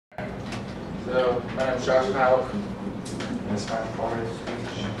So, my name is Josh Houck. That's my informative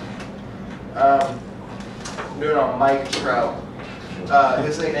speech. I'm doing on Mike Trout.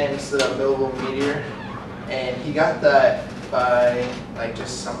 His nickname's the Millville Meteor, and he got that by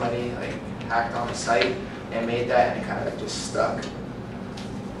just somebody hacked on the site and made that, and it kind of just stuck.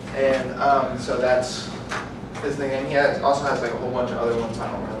 And so that's his nickname. He also has a whole bunch of other ones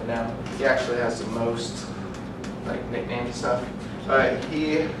I don't really know. He actually has the most nicknames and stuff.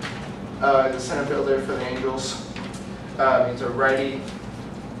 He is a center fielder for the Angels. He's a righty,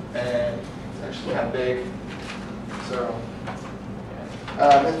 and he's actually kind of big. So,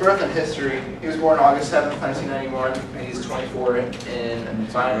 his birth and history: he was born August 7th, 1991. He's 24 in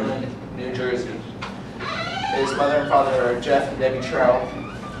Vineland, New Jersey. His mother and father are Jeff and Debbie Trout.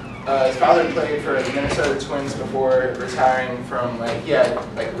 His father played for the Minnesota Twins before retiring from he had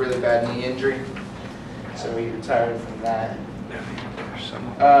a really bad knee injury, so he retired from that.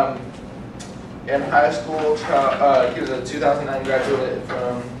 In high school, he was a 2009 graduate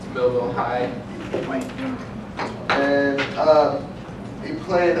from Millville High, and he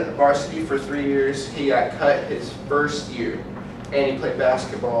played varsity for 3 years. He got cut his first year, and he played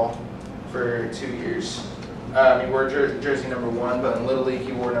basketball for 2 years. He wore jersey number 1, but in Little League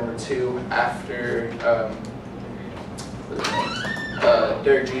he wore number 2 after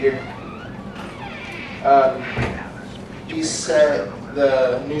Derek Jeter. He set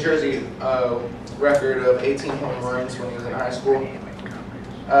the New Jersey record of 18 home runs when he was in high school.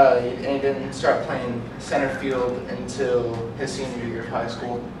 And he didn't start playing center field until his senior year of high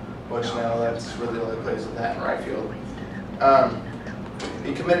school, which now that's really all he plays with that in right field.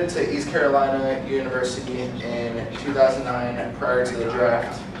 He committed to East Carolina University in 2009 prior to the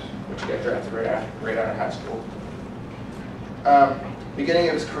draft, which he got drafted right out of high school. Beginning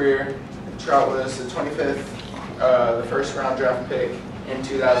of his career, Trout was the 25th, the first round draft pick in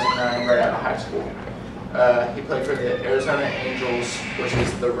 2009 right out of high school. He played for the Arizona Angels, which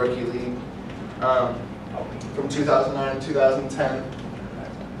is the rookie league, from 2009 to 2010.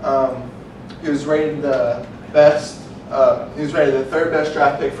 He was rated the best. He was rated the 3rd best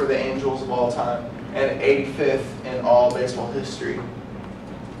draft pick for the Angels of all time and 85th in all baseball history.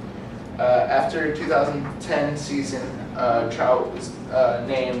 After 2010 season, Trout was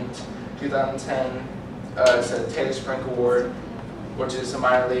named 2010 it's a Taylor Sprink Award, which is a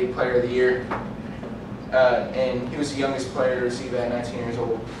minor league player of the year. And he was the youngest player to receive it at 19 years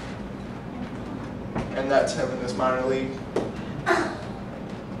old. And that's him in this minor league.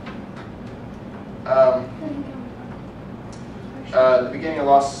 The beginning of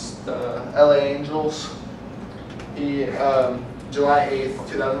the LA Angels. He, July 8th,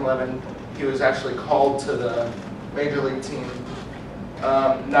 2011, he was actually called to the major league team.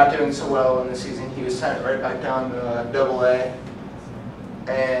 Not doing so well in the season, he was sent right back down to AA.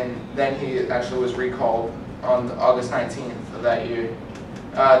 And then he actually was recalled on August 19th of that year.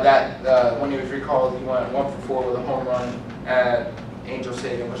 When he was recalled, he went 1 for 4 with a home run at Angel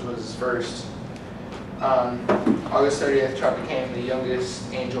Stadium, which was his first. August 30th, Trout became the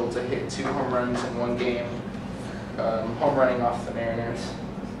youngest Angel to hit 2 home runs in 1 game, home running off the Mariners.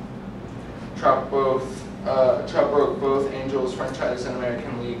 Trout broke both Angels franchise and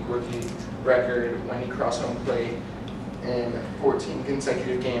American League rookie record when he crossed home plate in 14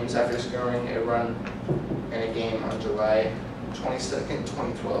 consecutive games after scoring a run in a game on July 22nd,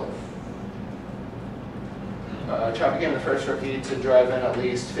 2012. Trout became the first rookie to drive in at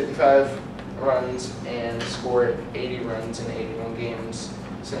least 55 runs and score 80 runs in 81 games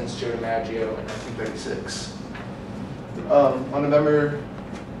since Joe DiMaggio in 1936. On November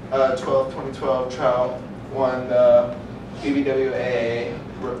 12, 2012, Trout won the BBWAA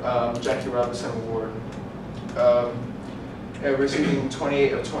Jackie Robinson Award, receiving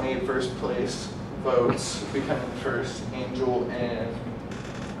 28 of 28 first place votes, becoming the first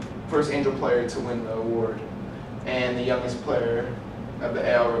Angel player to win the award, and the youngest player of the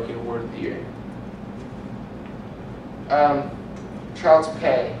AL Rookie Award of the year. Trout's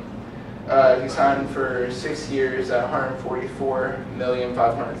pay. He signed for 6 years at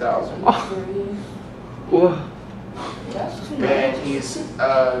 $144,500,000. And he's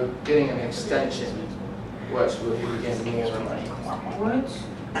getting an extension, which will be getting more money. What?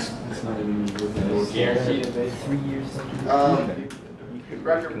 It's not even guaranteed. 3 years.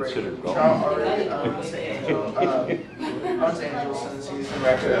 Record breaker. Trout already owns Angels since he's in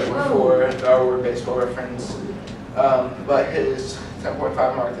record before the award Baseball Reference. But his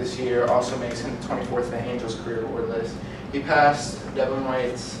 10.5 mark this year also makes him 24th in the Angels career award list. He passed Devin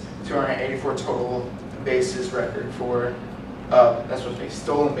White's 284 total bases record for, that's what they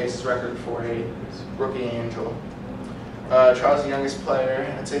stolen bases record for a rookie Angel. Trout's the youngest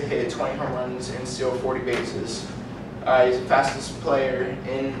player to hit 20 home runs and steal 40 bases. He's the fastest player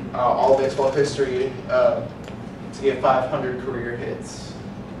in all baseball history to get 500 career hits.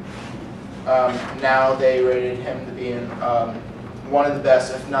 Now they rated him to be one of the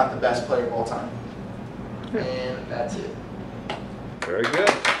best, if not the best player of all time. And that's it. Very good.